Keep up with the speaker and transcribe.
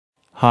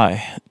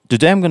Hi,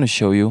 today I'm going to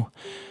show you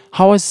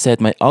how I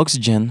set my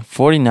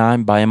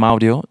Oxygen49 BIM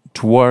audio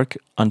to work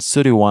on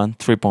Studio One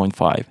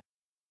 3.5.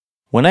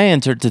 When I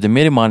entered to the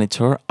MIDI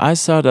monitor, I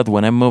saw that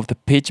when I moved the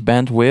pitch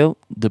bend wheel,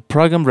 the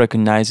program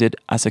recognized it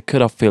as a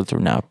cutoff filter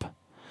knob.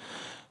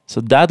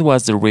 So that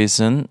was the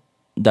reason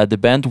that the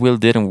bend wheel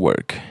didn't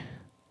work.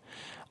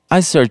 I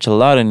searched a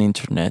lot on the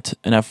internet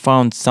and I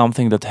found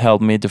something that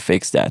helped me to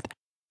fix that.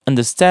 And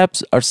the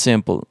steps are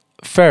simple.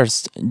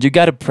 First, you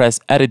gotta press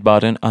Edit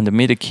button on the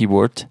MIDI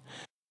keyboard,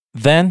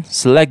 then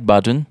Select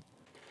button,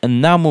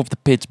 and now move the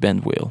pitch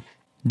bend wheel.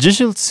 You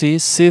should see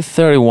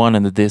C31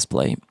 on the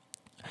display.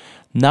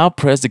 Now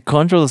press the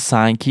Ctrl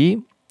Sign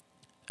key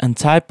and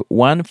type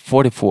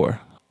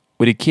 144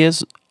 with the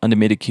keys on the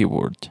MIDI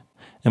keyboard.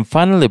 And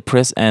finally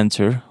press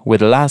Enter with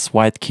the last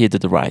white key to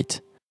the right.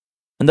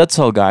 And that's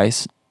all,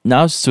 guys.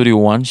 Now Studio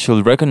One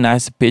should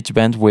recognize the pitch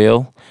bend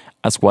wheel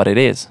as what it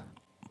is.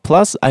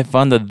 Plus, I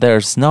found that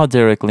there's no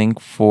direct link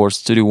for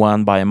Studio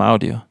One BIM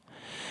audio.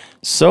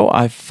 So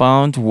I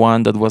found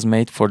one that was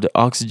made for the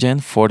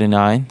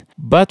Oxygen49,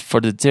 but for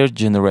the 3rd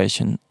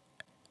generation.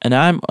 And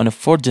I'm on a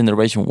 4th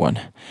generation one.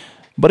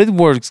 But it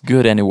works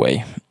good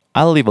anyway.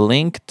 I'll leave a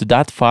link to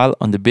that file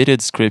on the video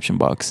description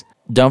box.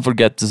 Don't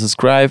forget to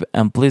subscribe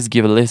and please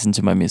give a listen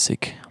to my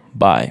music.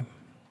 Bye.